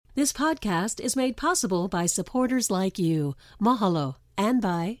This podcast is made possible by supporters like you. Mahalo. And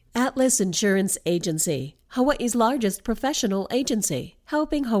by Atlas Insurance Agency, Hawaii's largest professional agency,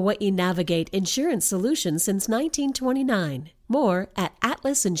 helping Hawaii navigate insurance solutions since 1929. More at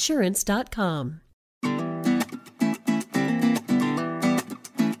atlasinsurance.com.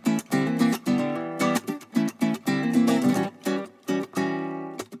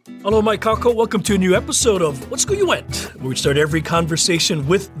 Hello, Mike Kako. Welcome to a new episode of What's Go You Went, where we start every conversation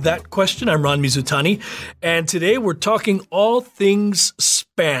with that question. I'm Ron Mizutani, and today we're talking all things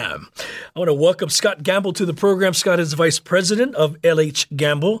spam. I want to welcome Scott Gamble to the program. Scott is Vice President of LH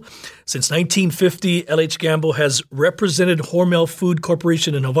Gamble. Since 1950, LH Gamble has represented Hormel Food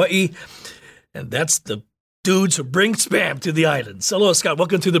Corporation in Hawaii, and that's the dudes who bring spam to the islands. Hello, Scott.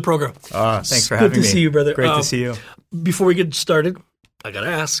 Welcome to the program. Thanks for having me. Good to see you, brother. Great to see you. Before we get started, I got to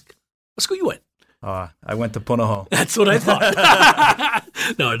ask, what school you went? I went to Punahou. That's what I thought.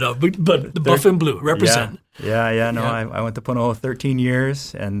 No, but the buff and blue, represent. I went to Punahou 13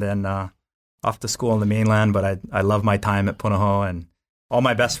 years and then off to school on the mainland, but I love my time at Punahou, and all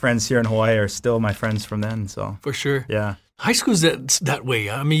my best friends here in Hawaii are still my friends from then. So for sure. Yeah. High school's that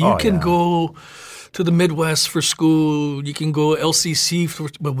way. I mean, you can go to the Midwest for school, you can go LCC,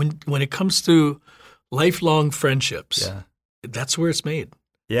 but when it comes to lifelong friendships, that's where it's made.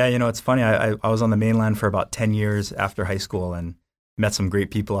 Yeah, it's funny. I was on the mainland for about 10 years after high school and met some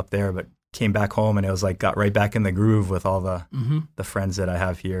great people up there, but came back home and it was like got right back in the groove with all the friends that I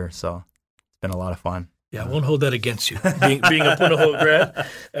have here. So it's been a lot of fun. Yeah, I won't hold that against you. Being a Punahou grad,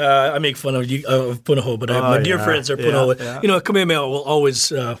 I make fun of you of Punahou, but my dear friends are Punahou. Yeah. Kamehameha will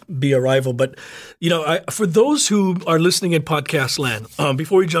always be a rival. But for those who are listening in podcast land,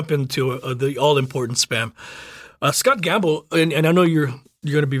 before we jump into the all important spam, Scott Gamble, and I know you're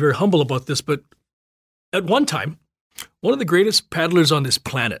going to be very humble about this, but at one time, one of the greatest paddlers on this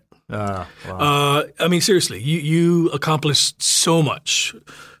planet. Wow. I mean, seriously, you accomplished so much,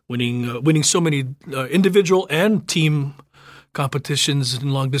 winning so many individual and team competitions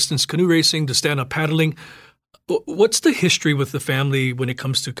in long distance canoe racing, to stand up paddling. What's the history with the family when it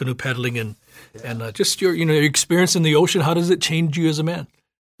comes to canoe paddling and just your experience in the ocean? How does it change you as a man?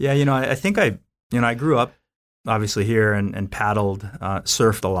 Yeah, I think I grew up obviously here and paddled,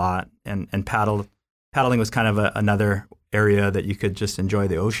 surfed a lot, and paddling was kind of another area that you could just enjoy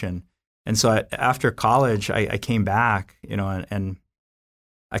the ocean. And so after college, I came back, and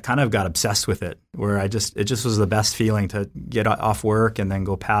I kind of got obsessed with it, where it just was the best feeling to get off work and then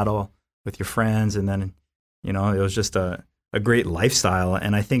go paddle with your friends. And then, it was just a great lifestyle.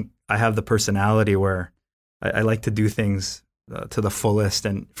 And I think I have the personality where I like to do things to the fullest,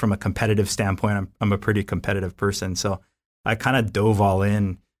 and from a competitive standpoint, I'm a pretty competitive person. So I kind of dove all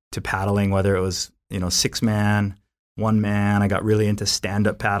in to paddling, whether it was 6-man, 1-man. I got really into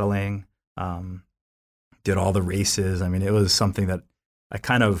stand-up paddling, did all the races. I mean, it was something that I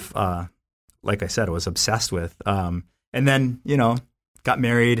kind of, like I said, I was obsessed with. And then got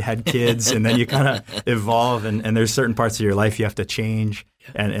married, had kids, and then you kind of evolve, and there's certain parts of your life you have to change.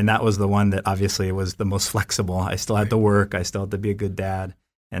 And that was the one that obviously was the most flexible. I still had to work. I still had to be a good dad.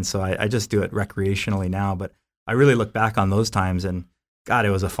 And so I just do it recreationally now. But I really look back on those times and, God, it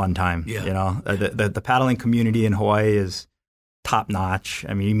was a fun time. Yeah. The paddling community in Hawaii is top notch.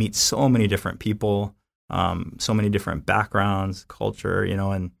 I mean, you meet so many different people, so many different backgrounds, culture,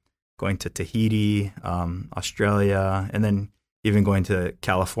 and going to Tahiti, Australia, and then even going to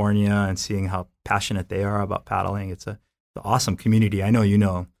California and seeing how passionate they are about paddling. It's an awesome community. I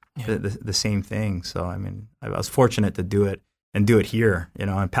know the same thing. So, I mean, I was fortunate to do it and do it here,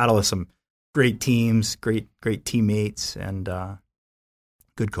 and paddle with some great teams, great teammates, and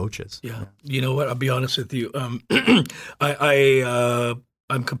good coaches. Yeah. You know what? I'll be honest with you.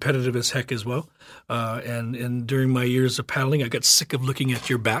 I'm competitive as heck as well. And during my years of paddling, I got sick of looking at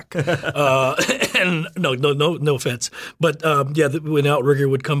your back. And no offense. But when Outrigger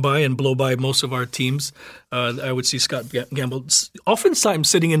would come by and blow by most of our teams, I would see Scott Gamble oftentimes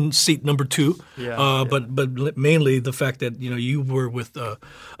sitting in seat number 2. But mainly the fact that, you were with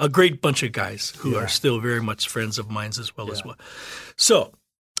a great bunch of guys who are still very much friends of mine as well. So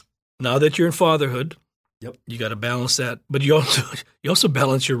now that you're in fatherhood, you got to balance that, but you also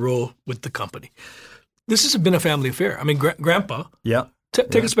balance your role with the company. This has been a family affair. I mean, Grandpa.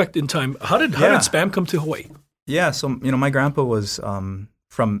 Take us back in time. How did spam come to Hawaii? Yeah, so my grandpa was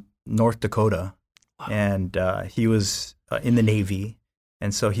from North Dakota, and he was in the Navy,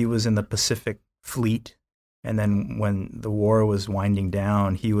 and so he was in the Pacific Fleet. And then when the war was winding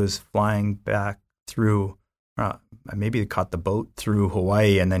down, he was flying back through. Maybe he caught the boat through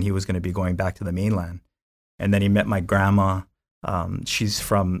Hawaii, and then he was going to be going back to the mainland. And then he met my grandma She's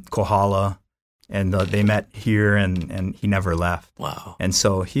from Kohala, and they met here, and he never left. Wow. And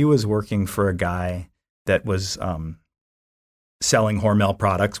so he was working for a guy that was selling Hormel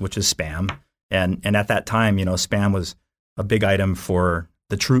products, which is Spam. And at that time, Spam was a big item for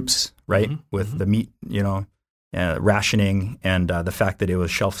the troops, right? With the meat, rationing and the fact that it was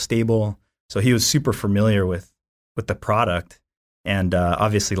shelf stable. So he was super familiar with the product and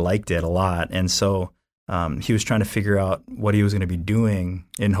obviously liked it a lot. And so he was trying to figure out what he was going to be doing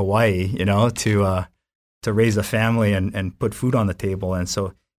in Hawaii, to raise a family and put food on the table. And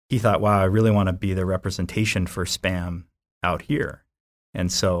so he thought, wow, I really want to be the representation for Spam out here.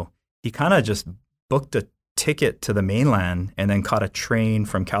 And so he kind of just booked a ticket to the mainland and then caught a train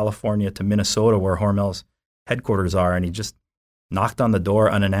from California to Minnesota where Hormel's headquarters are. And he just knocked on the door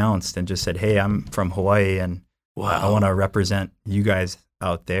unannounced and just said, hey, I'm from Hawaii and I want to represent you guys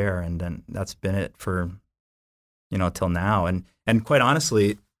out there. And then that's been it for, till now. And quite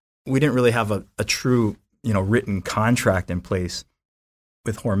honestly, we didn't really have a true, written contract in place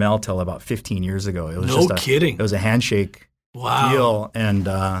with Hormel till about 15 years ago. It was kidding. It was a handshake deal. And,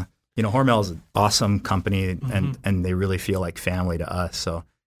 Hormel is an awesome company and they really feel like family to us. So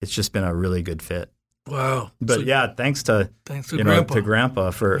it's just been a really good fit. Wow. But thanks to Grandpa. to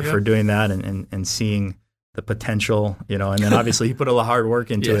Grandpa for doing that and seeing the potential, and then obviously he put a lot of hard work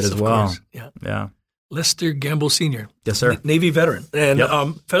into it as well. Course. Yeah. Yeah. Lester Gamble Sr. Yes, sir. Navy veteran. And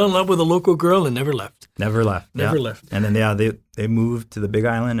fell in love with a local girl and never left. Never left. And then, they moved to the Big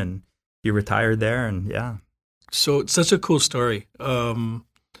Island and he retired there and So it's such a cool story.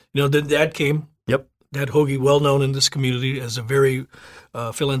 The dad came. Yep. Dad Hoagie, well known in this community as a very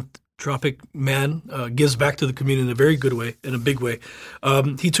philanthropic man, gives back to the community in a very good way, in a big way.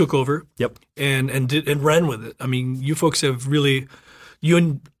 He took over. Yep. And ran with it. I mean, you folks have really.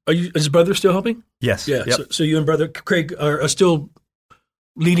 Is his brother still helping? Yes. Yeah. Yep. So you and brother Craig are still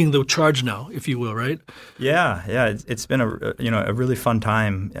leading the charge now, if you will, right? Yeah. It's been a really fun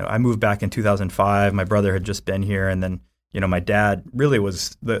time. I moved back in 2005. My brother had just been here, and then my dad really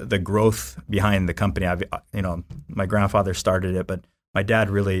was the growth behind the company. My grandfather started it, but my dad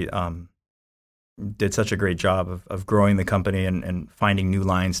really did such a great job of growing the company and finding new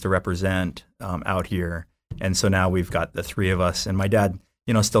lines to represent out here. And so now we've got the three of us, and my dad,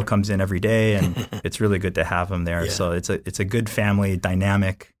 still comes in every day, and it's really good to have him there. Yeah. So it's a good family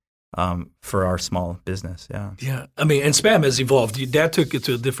dynamic for our small business. Yeah. Yeah. I mean, and Spam has evolved. Your dad took it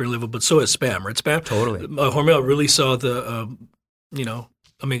to a different level, but so has Spam, right? Spam. Totally. Hormel really saw the,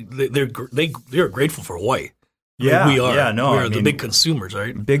 they're grateful for Hawaii. Yeah. We are. Yeah. No. We are the big consumers,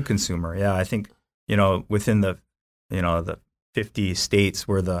 right? Big consumer. Yeah. I think, within the 50 states,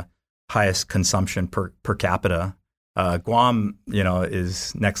 we're the highest consumption per capita. Guam,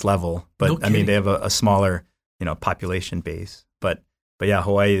 is next level, but they have a smaller, population base. But yeah,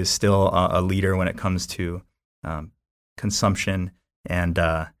 Hawaii is still a leader when it comes to consumption, and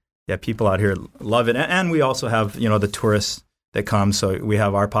people out here love it. And we also have the tourists that come. So we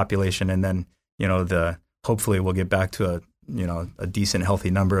have our population, and then hopefully we'll get back to a decent, healthy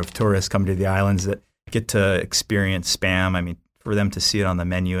number of tourists coming to the islands that get to experience Spam. I mean, for them to see it on the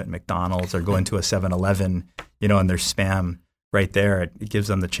menu at McDonald's or go into a 7-Eleven, and there's Spam right there, it gives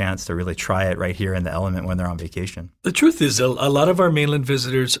them the chance to really try it right here in the element when they're on vacation. The truth is, a lot of our mainland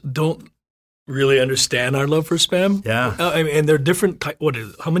visitors don't really understand our love for Spam. Yeah. And they're different.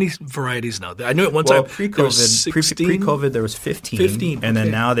 How many varieties now? I knew at one time pre-COVID there was 15. 15. And then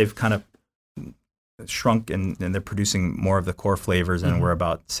now they've kind of shrunk and they're producing more of the core flavors, and we're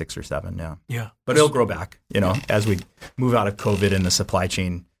about 6 or 7 now. Yeah. But it'll grow back, as we move out of COVID and the supply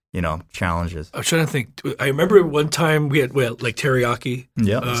chain challenges. I'm trying to think. I remember one time we had like teriyaki.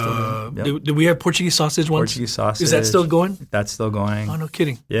 Yeah. Did we have Portuguese sausage once? Portuguese sausage. Is that still going? That's still going. Oh, no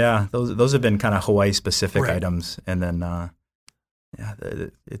kidding. Yeah, those have been kind of Hawaii specific items, and then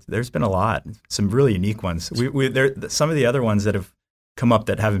there's been a lot, some really unique ones. Some of the other ones that have come up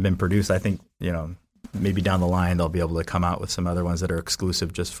that haven't been produced. I think maybe down the line they'll be able to come out with some other ones that are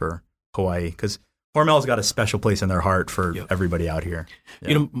exclusive just for Hawaii, because Hormel's got a special place in their heart for everybody out here.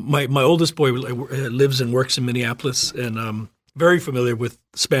 Yeah. My oldest boy lives and works in Minneapolis, and very familiar with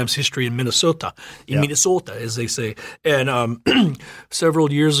Spam's history in Minnesota, Minnesota, as they say. And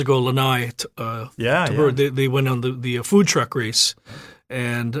several years ago, Lanai, they went on the food truck race.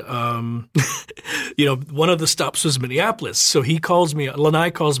 And, one of the stops was Minneapolis. So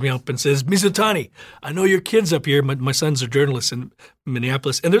Lanai calls me up and says, Mizutani, I know your kids up here. My sons are journalists in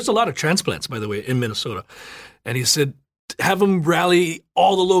Minneapolis. And there's a lot of transplants, by the way, in Minnesota. And he said, have them rally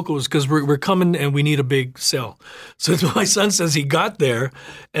all the locals because we're coming and we need a big sale. So my son says he got there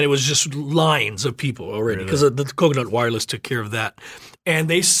and it was just lines of people already because the Coconut Wireless took care of that. And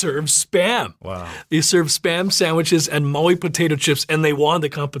they serve Spam. Wow. They serve Spam sandwiches and Maui potato chips, and they won the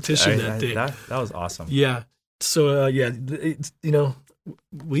competition that day. That was awesome. Yeah. So,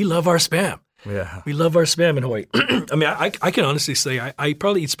 we love our Spam. Yeah. We love our Spam in Hawaii. I mean, I can honestly say I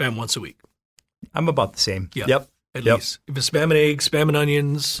probably eat Spam once a week. I'm about the same. Yeah. Yep. At least. If it's Spam and eggs, Spam and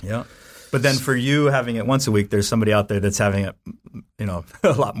onions. Yeah. But then for you having it once a week, there's somebody out there that's having it, a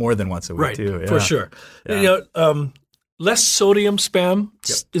lot more than once a week too. Right, for sure. Yeah. Less sodium Spam.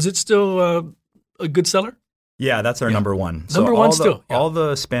 Yep. Is it still a good seller? Yeah, that's our number one. Number one still. All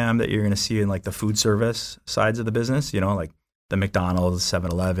the Spam that you're going to see in like the food service sides of the business, like the McDonald's,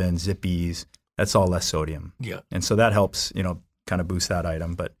 7-Eleven, Zippy's, that's all less sodium. Yeah. And so that helps, kind of boost that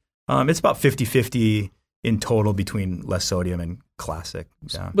item. But it's about 50-50 in total between less sodium and classic.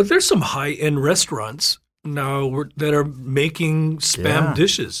 Yeah. But there's some high-end restaurants now that are making Spam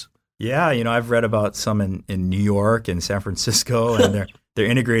dishes. Yeah, I've read about some in New York and San Francisco, and they're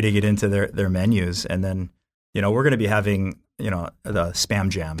integrating it into their menus. And then, we're going to be having, the Spam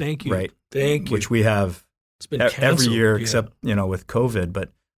Jam. Thank you. Right? Thank you. Which we have every year except, with COVID.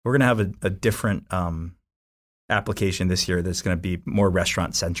 But we're going to have a different application this year that's going to be more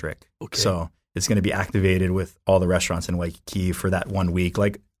restaurant-centric. Okay. So it's going to be activated with all the restaurants in Waikiki for that 1 week.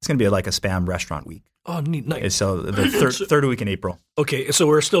 Like it's going to be like a Spam restaurant week. Oh, neat. Nice. So the third week in April. Okay, so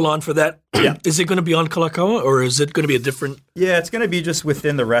we're still on for that? Yeah. Is it going to be on Kalakaua or is it going to be a different? Yeah, it's going to be just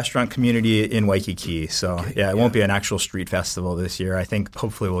within the restaurant community in Waikiki. So, it won't be an actual street festival this year. I think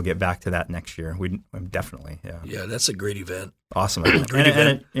hopefully we'll get back to that next year. We definitely, yeah. Yeah, that's a great event. Awesome event.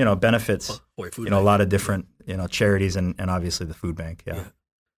 And it, benefits, a lot of different, charities and obviously the food bank. Yeah.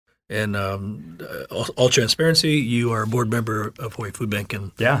 And all transparency, you are a board member of Hawaii Food Bank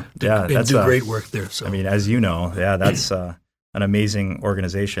and do great work there. So. I mean, as you know, that's an amazing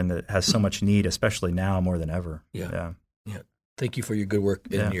organization that has so much need, especially now more than ever. Yeah. Thank you for your good work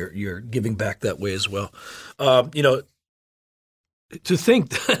and your giving back that way as well. To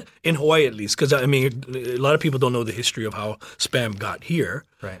think in Hawaii at least, because I mean, a lot of people don't know the history of how Spam got here.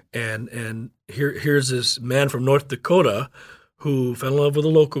 Right. And here's this man from North Dakota who fell in love with a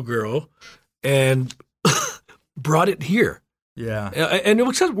local girl and brought it here. Yeah. And it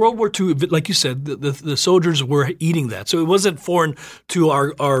was World War II, like you said, the soldiers were eating that. So it wasn't foreign to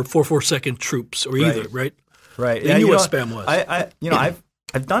our 442nd troops or either, right? Right. They knew what Spam was.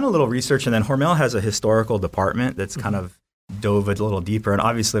 I've done a little research, and then Hormel has a historical department that's kind of dove a little deeper. And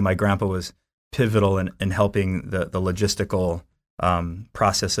obviously my grandpa was pivotal in helping the logistical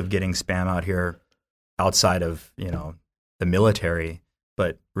process of getting Spam out here outside of, the military,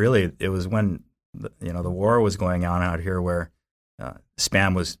 but really it was when the war was going on out here where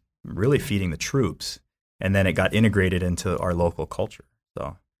Spam was really feeding the troops, and then it got integrated into our local culture.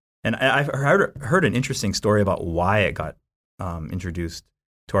 So, and I've heard an interesting story about why it got introduced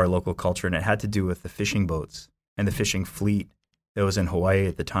to our local culture, and it had to do with the fishing boats and the fishing fleet that was in Hawaii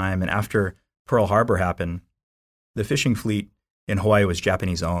at the time. And after Pearl Harbor happened, the fishing fleet in Hawaii was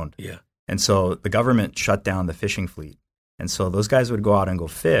Japanese owned. Yeah, and so the government shut down the fishing fleet. And so those guys would go out and go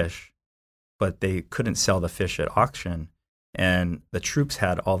fish, but they couldn't sell the fish at auction. And the troops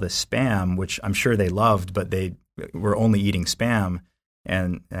had all this Spam, which I'm sure they loved, but they were only eating Spam,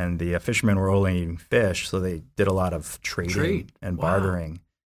 and the fishermen were only eating fish. So they did a lot of trading and bartering.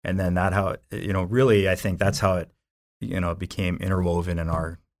 And then really, I think that's how it, became interwoven in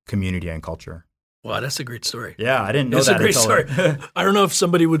our community and culture. Wow, that's a great story. Yeah, I didn't know that. That's a great story. I don't know if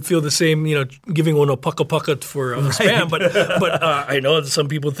somebody would feel the same, giving one a pucka for Spam, but I know that some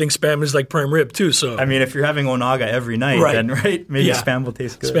people think Spam is like prime rib too. So I mean, if you're having onaga every night, then maybe Spam will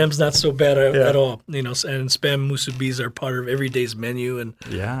taste good. Spam's not so bad at all, and Spam musubis are part of every day's menu, and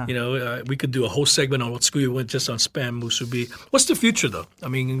we could do a whole segment on what school went just on Spam musubi. What's the future though? I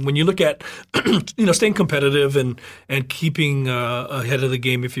mean, when you look at staying competitive and keeping ahead of the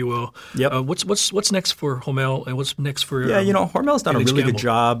game, if you will. Yep. What's next for Hormel and what's next for Hormel's done a really Campbell. good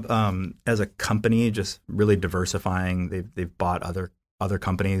job as a company, just really diversifying. They've bought other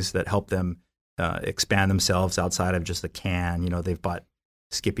companies that help them expand themselves outside of just the can. They've bought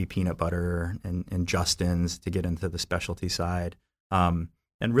Skippy peanut butter and Justin's to get into the specialty side, and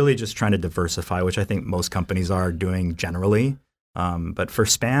really just trying to diversify, which I think most companies are doing generally. But for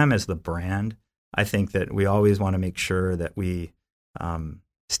Spam as the brand, I think that we always want to make sure that we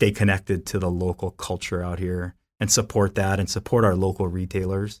stay connected to the local culture out here and support that and support our local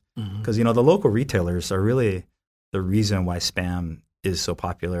retailers. Because, the local retailers are really the reason why Spam is so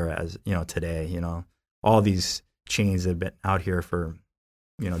popular as, today. All these chains that have been out here for,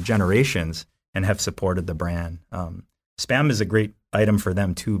 generations and have supported the brand. Spam is a great item for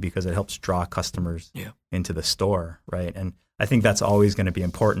them too, because it helps draw customers into the store, right? And I think that's always going to be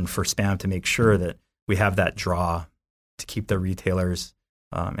important for Spam to make sure that we have that draw to keep the retailers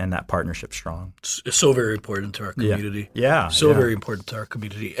and that partnership strong. It's so very important to our community. Very important to our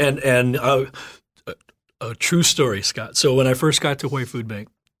community. And a true story, Scott. So when I first got to Hawaii Food Bank,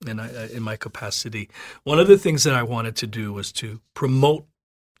 and in my capacity, one of the things that I wanted to do was to promote,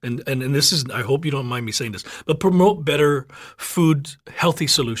 and this is, I hope you don't mind me saying this, but promote better food, healthy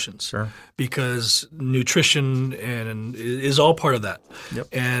solutions. Sure. Because nutrition and is all part of that. Yep.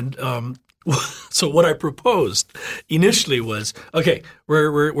 And so what I proposed initially was, okay,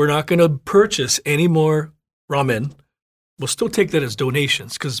 we're not going to purchase any more ramen. We'll still take that as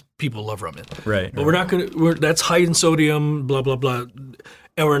donations because people love ramen. Right. But we're not going to. That's high in sodium. Blah blah blah.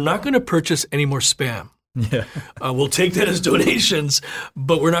 And we're not going to purchase any more Spam. Yeah. We'll take that as donations,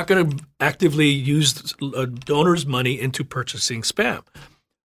 but we're not going to actively use donors' money into purchasing Spam.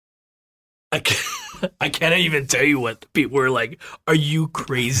 I can't even tell you what people were like. Are you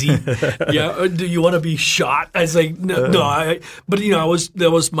crazy? Yeah. Do you want to be shot? I was like, no. But that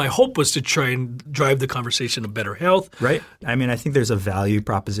was my hope, was to try and drive the conversation of better health. Right. I mean, I think there's a value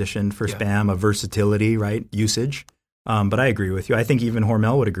proposition for Spam, a versatility, right? Usage. But I agree with you. I think even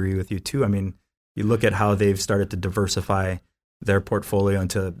Hormel would agree with you too. I mean, you look at how they've started to diversify their portfolio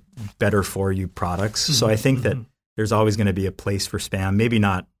into better for you products. Mm-hmm. So I think that there's always going to be a place for Spam. Maybe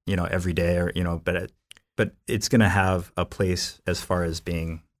not, every day or, but it's going to have a place as far as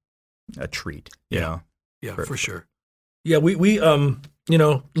being a treat, you know? Yeah, for sure. Yeah, we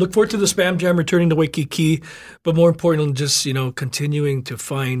look forward to the Spam Jam returning to Waikiki, but more importantly, just, continuing to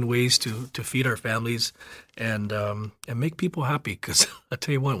find ways to feed our families and make people happy. Because I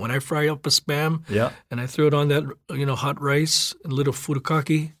tell you what, when I fry up a Spam and I throw it on that, hot rice and a little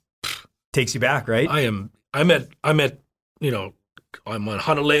furikake, takes you back, right? I'm on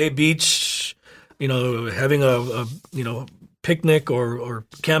Hanalei Beach, having a picnic or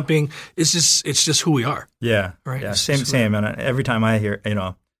camping. It's just who we are. Yeah. Right. Yeah. Same. And every time I hear,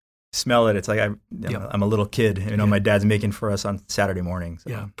 smell it, it's like I'm a little kid. My dad's making for us on Saturday mornings. So.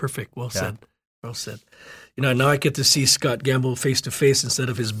 Yeah. Perfect. Well said. Well said. Now I get to see Scott Gamble face to face instead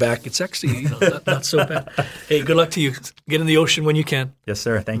of his back. It's actually not so bad. Hey, good luck to you. Get in the ocean when you can. Yes,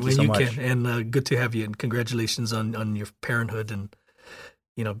 sir. Thank you so much. When you can. And good to have you. And congratulations on your parenthood and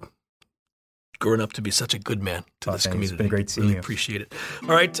growing up to be such a good man to this community. It's been great seeing you. Appreciate it. All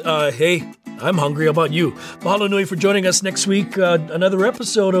right. Hey, I'm hungry. How about you? Mahalo nui for joining us next week. Another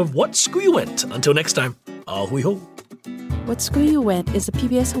episode of What Screw You Went. Until next time, ahui ho. What Screw You Went is a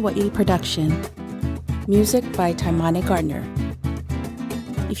PBS Hawaii production. Music by Taimane Gardner.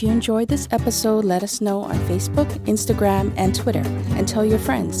 If you enjoyed this episode, let us know on Facebook, Instagram, and Twitter, and tell your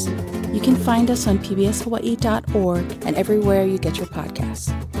friends. You can find us on pbshawaii.org and everywhere you get your podcasts.